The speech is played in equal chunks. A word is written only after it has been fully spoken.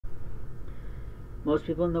Most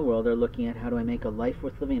people in the world are looking at how do I make a life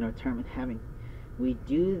worth living and a retirement having. We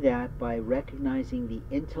do that by recognizing the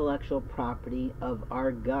intellectual property of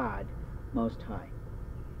our God Most High.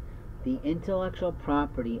 The intellectual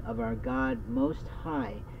property of our God Most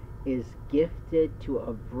High is gifted to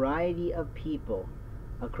a variety of people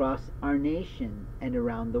across our nation and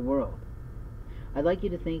around the world. I'd like you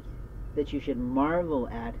to think that you should marvel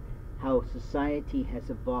at how society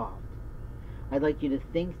has evolved. I'd like you to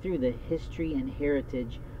think through the history and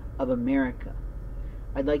heritage of America.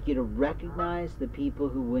 I'd like you to recognize the people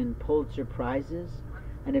who win Pulitzer Prizes,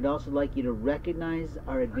 and I'd also like you to recognize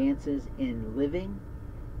our advances in living,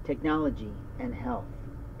 technology, and health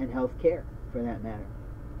care, for that matter.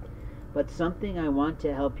 But something I want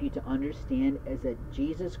to help you to understand is that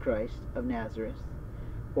Jesus Christ of Nazareth,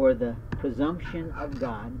 or the presumption of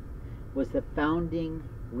God, was the founding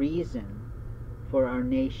reason for our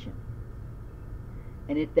nation.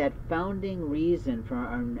 And if that founding reason for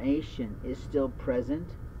our nation is still present,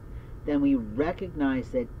 then we recognize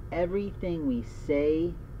that everything we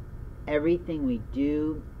say, everything we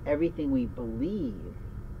do, everything we believe,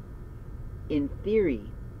 in theory,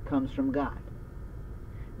 comes from God.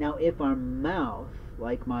 Now, if our mouth,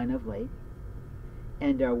 like mine of late,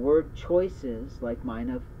 and our word choices, like mine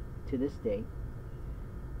of to this date,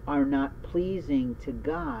 are not pleasing to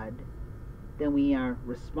God, then we are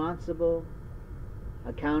responsible,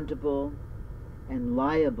 accountable, and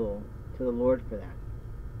liable to the Lord for that.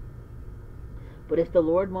 But if the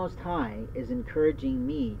Lord Most High is encouraging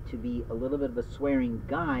me to be a little bit of a swearing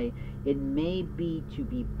guy, it may be to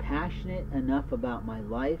be passionate enough about my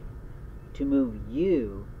life to move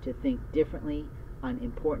you to think differently on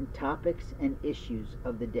important topics and issues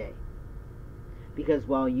of the day. Because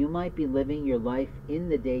while you might be living your life in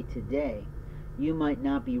the day to day, you might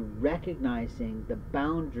not be recognizing the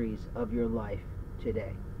boundaries of your life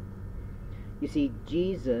today. You see,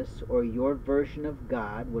 Jesus, or your version of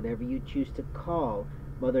God, whatever you choose to call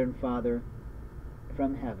Mother and Father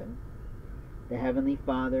from heaven, the Heavenly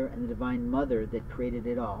Father and the Divine Mother that created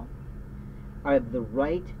it all, have the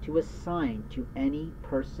right to assign to any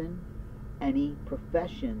person, any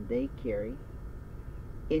profession they carry,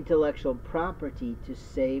 intellectual property to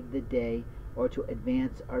save the day or to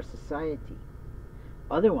advance our society.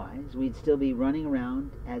 Otherwise, we'd still be running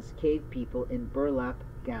around as cave people in burlap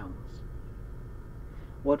gowns.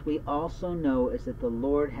 What we also know is that the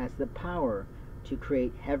Lord has the power to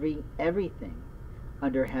create everything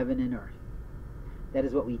under heaven and earth. That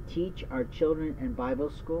is what we teach our children in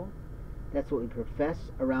Bible school. That's what we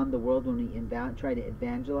profess around the world when we try to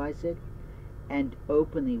evangelize it. And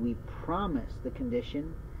openly we promise the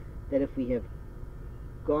condition that if we have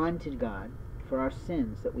gone to God for our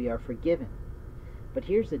sins, that we are forgiven. But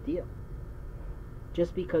here's the deal.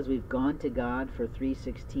 Just because we've gone to God for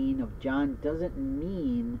 3:16 of John doesn't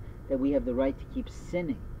mean that we have the right to keep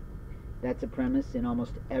sinning. That's a premise in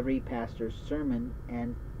almost every pastor's sermon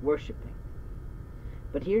and worshiping.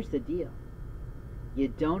 But here's the deal. You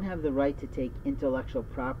don't have the right to take intellectual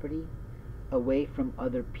property away from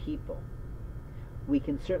other people. We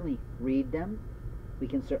can certainly read them. We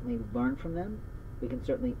can certainly learn from them. We can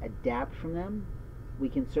certainly adapt from them. We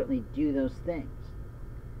can certainly do those things.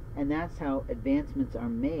 And that's how advancements are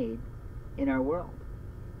made in our world,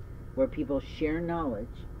 where people share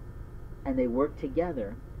knowledge and they work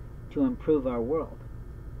together to improve our world.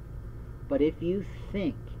 But if you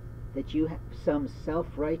think that you have some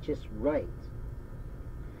self-righteous right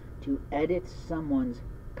to edit someone's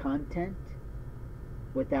content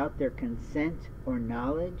without their consent or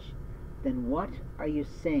knowledge, then what are you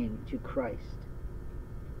saying to Christ?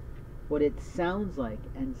 What it sounds like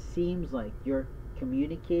and seems like you're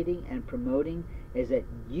communicating and promoting is that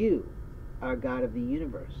you are God of the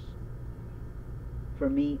universe, for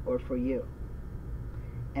me or for you.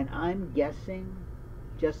 And I'm guessing,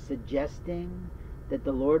 just suggesting, that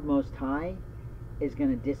the Lord Most High is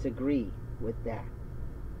going to disagree with that.